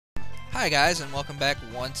Hi guys, and welcome back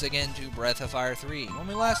once again to Breath of Fire 3. When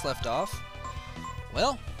we last left off,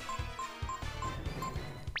 well,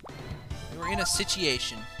 we were in a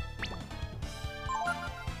situation.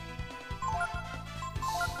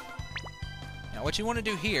 Now what you want to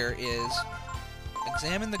do here is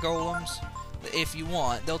examine the golems. If you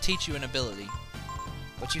want, they'll teach you an ability.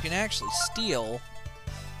 But you can actually steal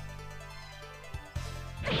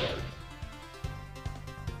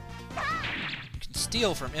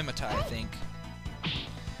from Imitai, I think.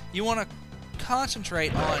 You want to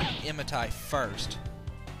concentrate on Imitai first.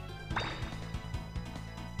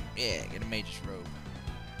 Yeah, get a mage's robe.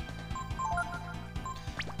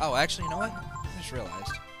 Oh, actually, you know what? I just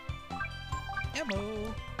realized.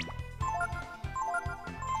 Ammo!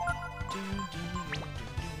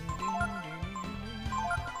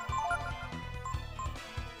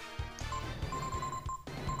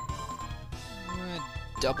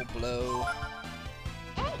 Double blow.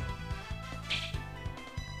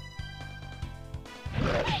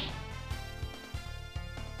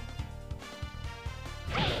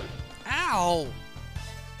 Ow!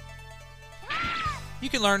 You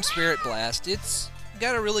can learn Spirit Blast. It's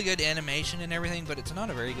got a really good animation and everything, but it's not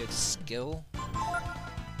a very good skill.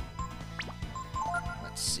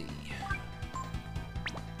 Let's see.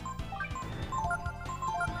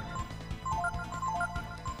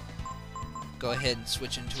 Go ahead and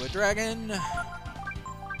switch into a dragon.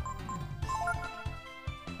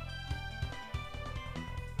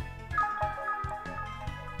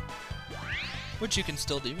 Which you can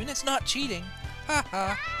still do, and it's not cheating. Ha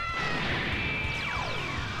ha.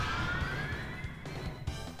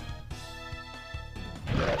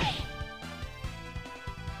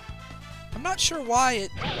 I'm not sure why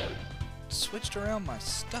it switched around my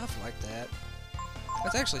stuff like that.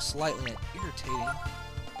 That's actually slightly irritating.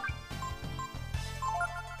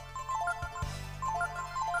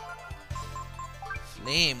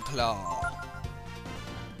 Flame Claw.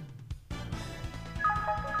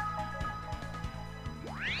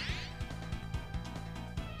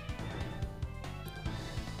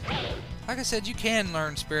 Like I said, you can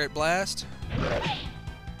learn Spirit Blast.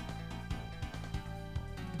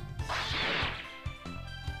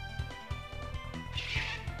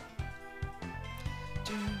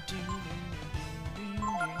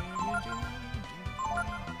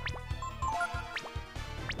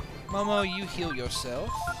 Momo, you heal yourself.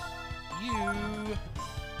 You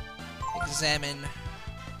examine.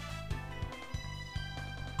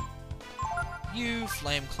 You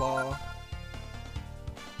Flame Claw.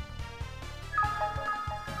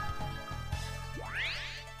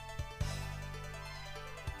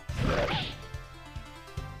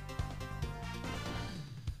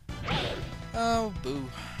 Oh, boo.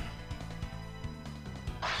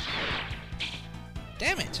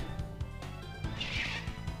 Damn it!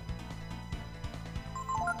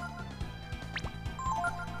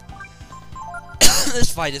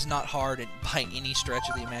 This fight is not hard by any stretch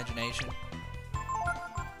of the imagination.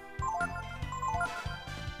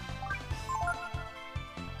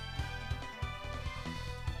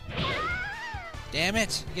 Damn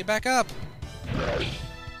it! Get back up!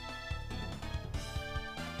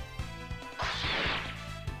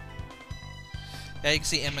 Yeah, you can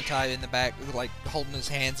see Imitai in the back, like, holding his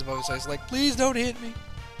hands above his eyes, like, please don't hit me!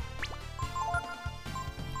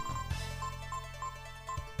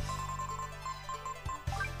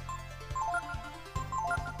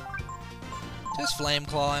 Just Flame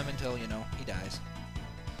Claw him until, you know, he dies.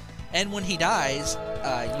 And when he dies,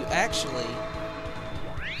 you actually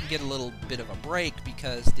get a little bit of a break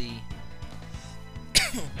because the...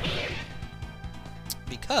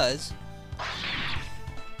 because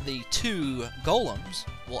the two golems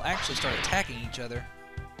will actually start attacking each other.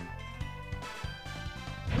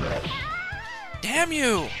 Damn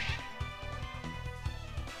you!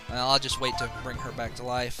 Well, I'll just wait to bring her back to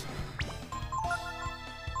life.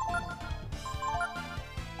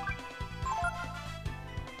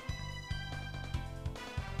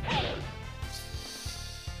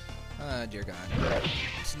 Dear God.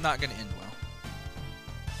 It's not gonna end well.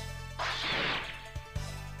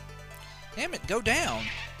 Damn it, go down!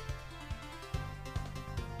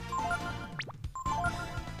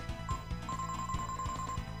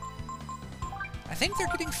 I think they're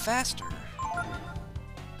getting faster.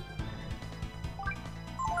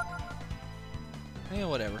 Yeah,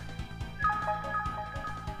 whatever.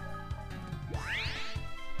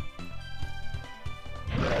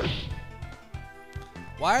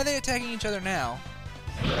 Why are they attacking each other now?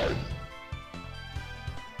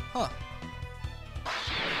 Huh.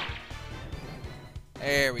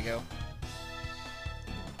 There we go.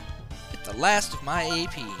 Get the last of my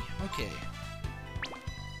AP. Okay.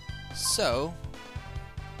 So,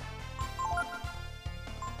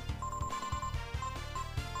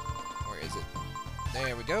 where is it?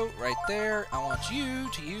 There we go, right there. I want you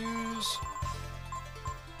to use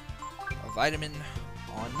a vitamin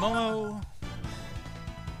on Momo.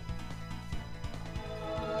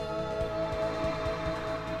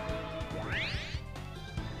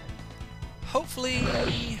 Hopefully,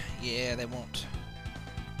 yeah, they won't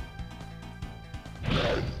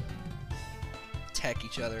attack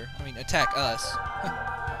each other. I mean, attack us.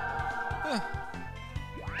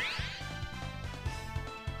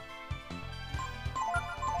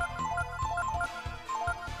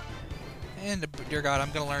 And, dear God,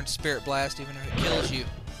 I'm gonna learn Spirit Blast even if it kills you.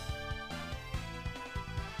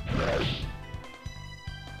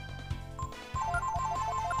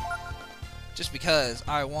 Just because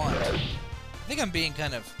I want. I think I'm being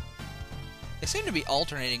kind of... They seem to be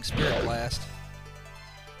alternating Spirit Blast.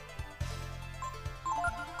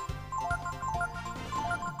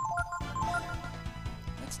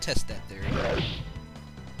 Let's test that theory.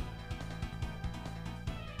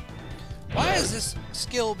 Why is this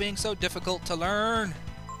skill being so difficult to learn?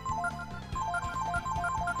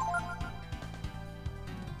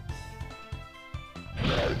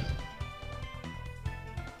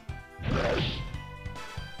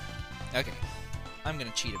 Okay, I'm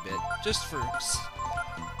gonna cheat a bit, just for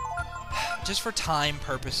time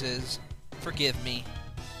purposes. Forgive me.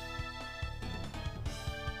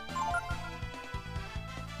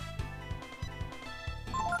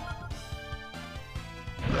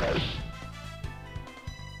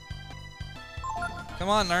 Come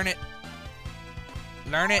on, learn it.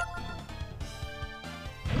 Learn it.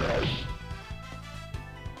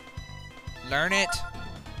 Learn it.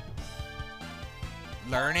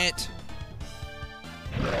 Learn it.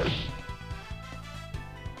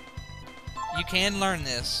 You can learn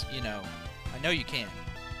this, you know. I know you can.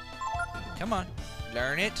 Come on.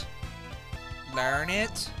 Learn it. Learn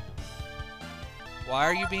it. Why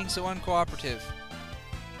are you being so uncooperative?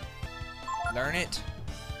 Learn it.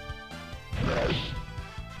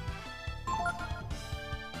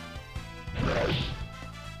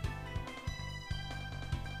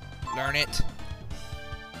 Learn it.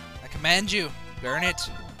 I command you. Learn it.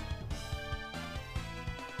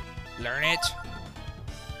 Learn it.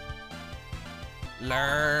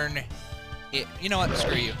 Learn it. You know what?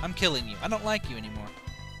 Screw you. I'm killing you. I don't like you anymore.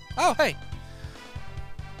 Oh, hey.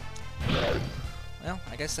 Well,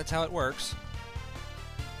 I guess that's how it works.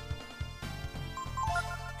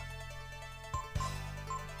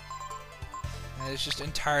 That is just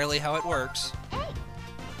entirely how it works.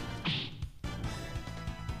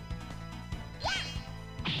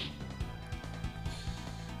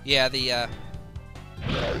 Yeah, the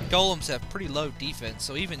golems have pretty low defense,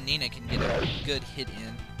 so even Nina can get a good hit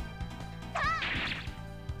in.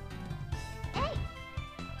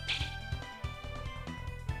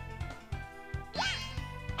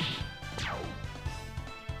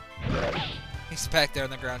 He's back there on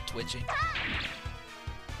the ground twitching.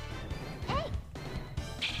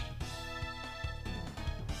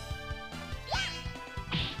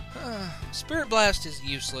 Spirit Blast is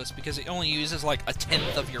useless because it only uses like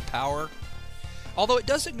 1/10 of your power. Although it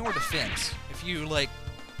does ignore defense. If you like,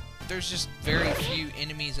 there's just very few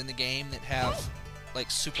enemies in the game that have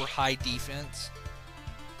like super high defense.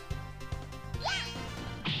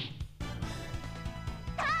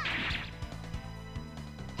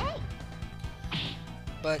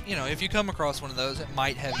 But, you know, if you come across one of those, it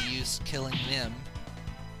might have use killing them.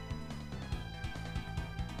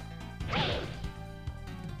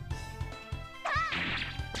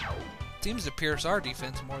 Seems to pierce our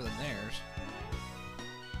defense more than theirs.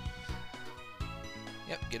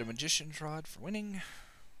 Yep, get a Magician's Rod for winning.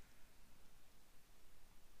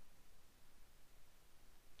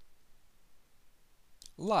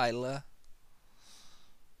 Lila.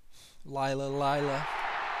 Lila.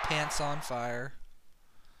 Pants on fire.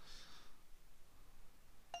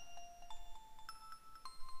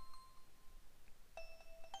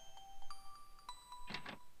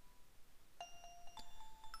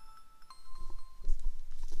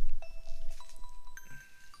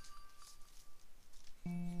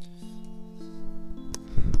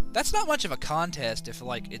 That's not much of a contest if,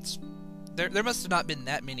 like, it's... There must have not been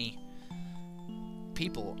that many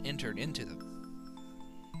people entered into them.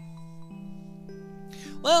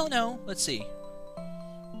 Well, no. Let's see.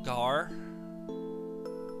 Garr.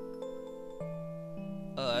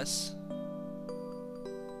 Us.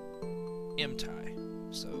 M-Tie.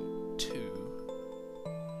 So, 2,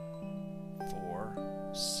 4,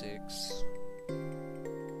 6...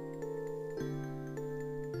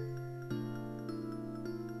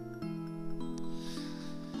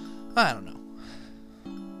 I don't know.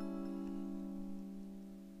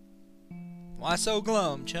 Why so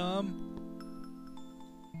glum, chum?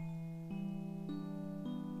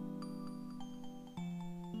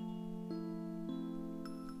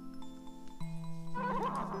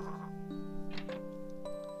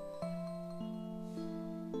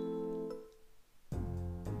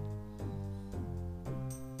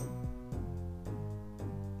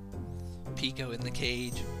 Pico in the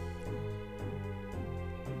cage.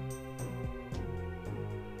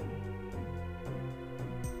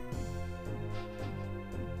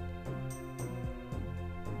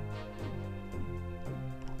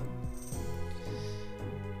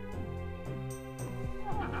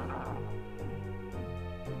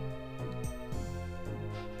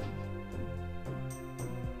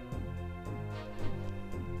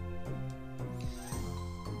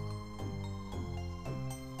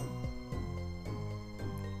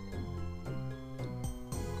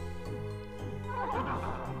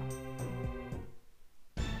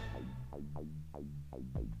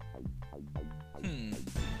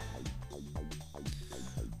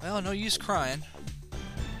 Well, no use crying.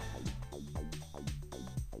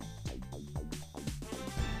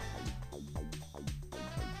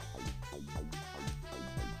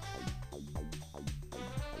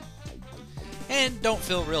 And don't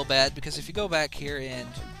feel real bad, because if you go back here and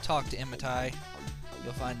talk to Imitai,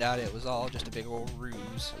 you'll find out it was all just a big old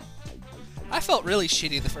ruse. I felt really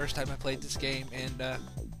shitty the first time I played this game, and,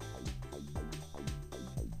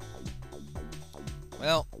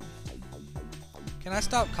 well, can I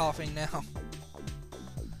stop coughing now?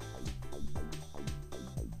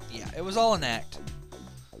 Yeah, it was all an act.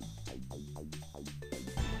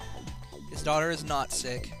 His daughter is not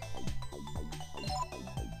sick.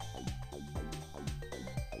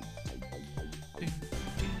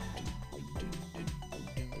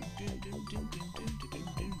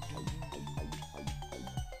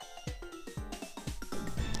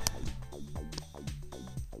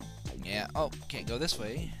 Yeah, oh, can't go this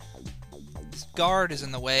way. This guard is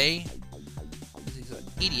in the way, because he's an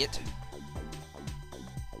idiot.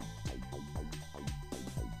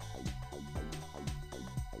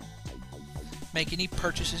 Make any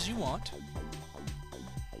purchases you want.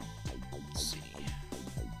 Let's see.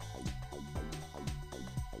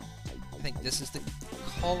 I think this is the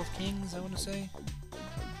Hall of Kings, I want to say.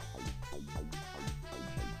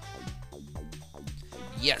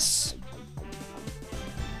 Yes!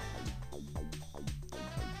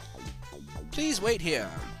 Please wait here.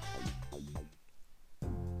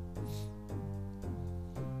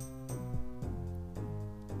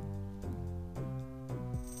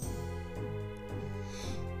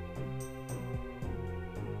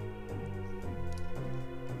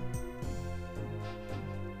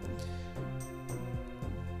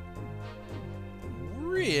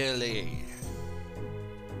 Really?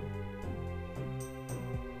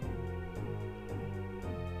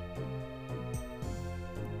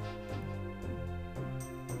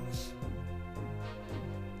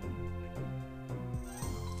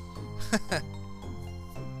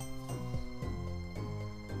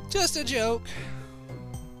 Just a joke.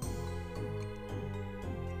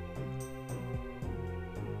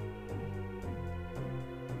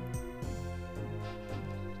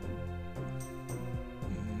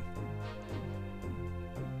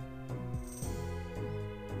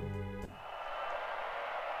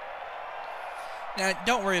 Now,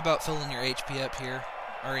 don't worry about filling your HP up here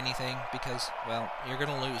or anything, because, well, you're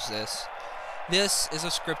gonna lose this. This is a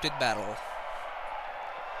scripted battle.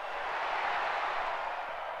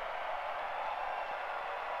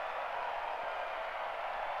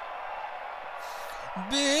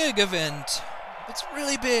 Big event. It's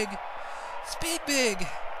really big. It's big, big.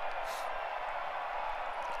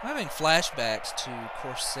 I'm having flashbacks to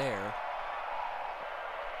Corsair.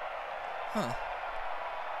 Huh.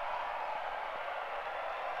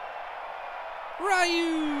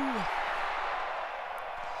 Ryu!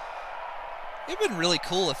 It'd been really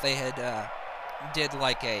cool if they had did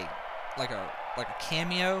like a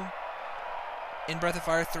cameo in Breath of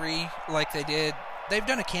Fire 3, like they did. They've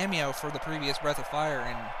done a cameo for the previous Breath of Fire,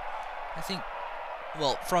 and I think,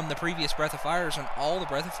 well, from the previous Breath of Fires and all the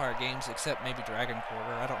Breath of Fire games except maybe Dragon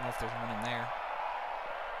Quarter. I don't know if there's one in there.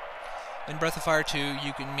 In Breath of Fire 2,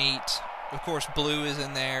 you can meet, of course, Blue is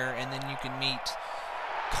in there, and then you can meet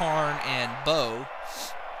Karn and Bo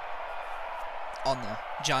on the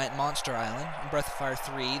giant monster island. In Breath of Fire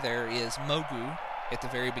 3, there is Mogu at the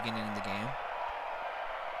very beginning of the game.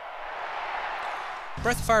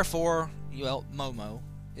 Breath of Fire 4, well, Momo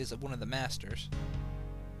is one of the masters.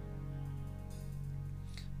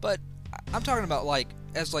 But I'm talking about like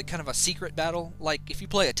as like kind of a secret battle. Like if you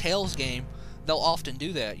play a Tales game, they'll often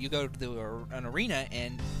do that. You go to an arena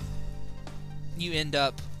and you end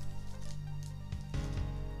up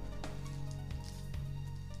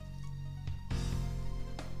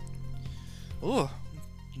ooh,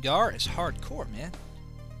 Garr is hardcore, man.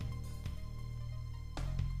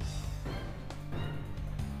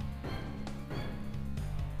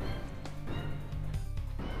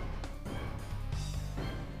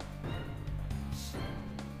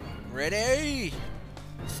 Ready?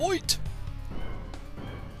 Fight!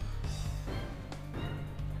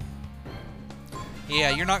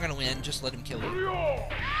 Yeah, you're not gonna win. Just let him kill you.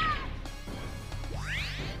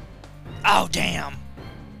 Oh, damn!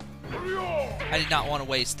 I did not want to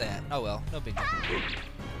waste that. Oh well, no big deal.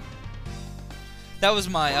 That was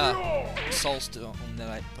my soul stone that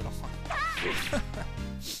I put on.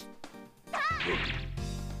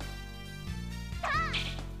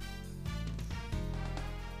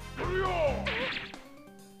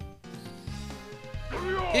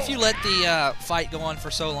 If you let the fight go on for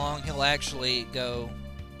so long, he'll actually go,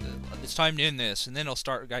 it's time to end this, and then he'll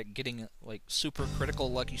start getting like super critical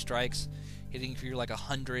lucky strikes, hitting for you like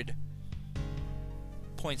 100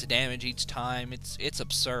 points of damage each time. It's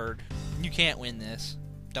absurd. You can't win this.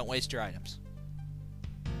 Don't waste your items.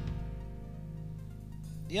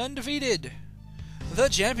 The undefeated, the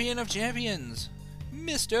champion of champions,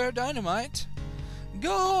 Mr. Dynamite,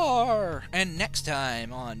 Garr! And next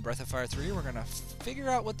time on Breath of Fire 3, we're gonna figure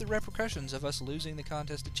out what the repercussions of us losing the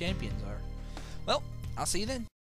contest of champions are. Well, I'll see you then.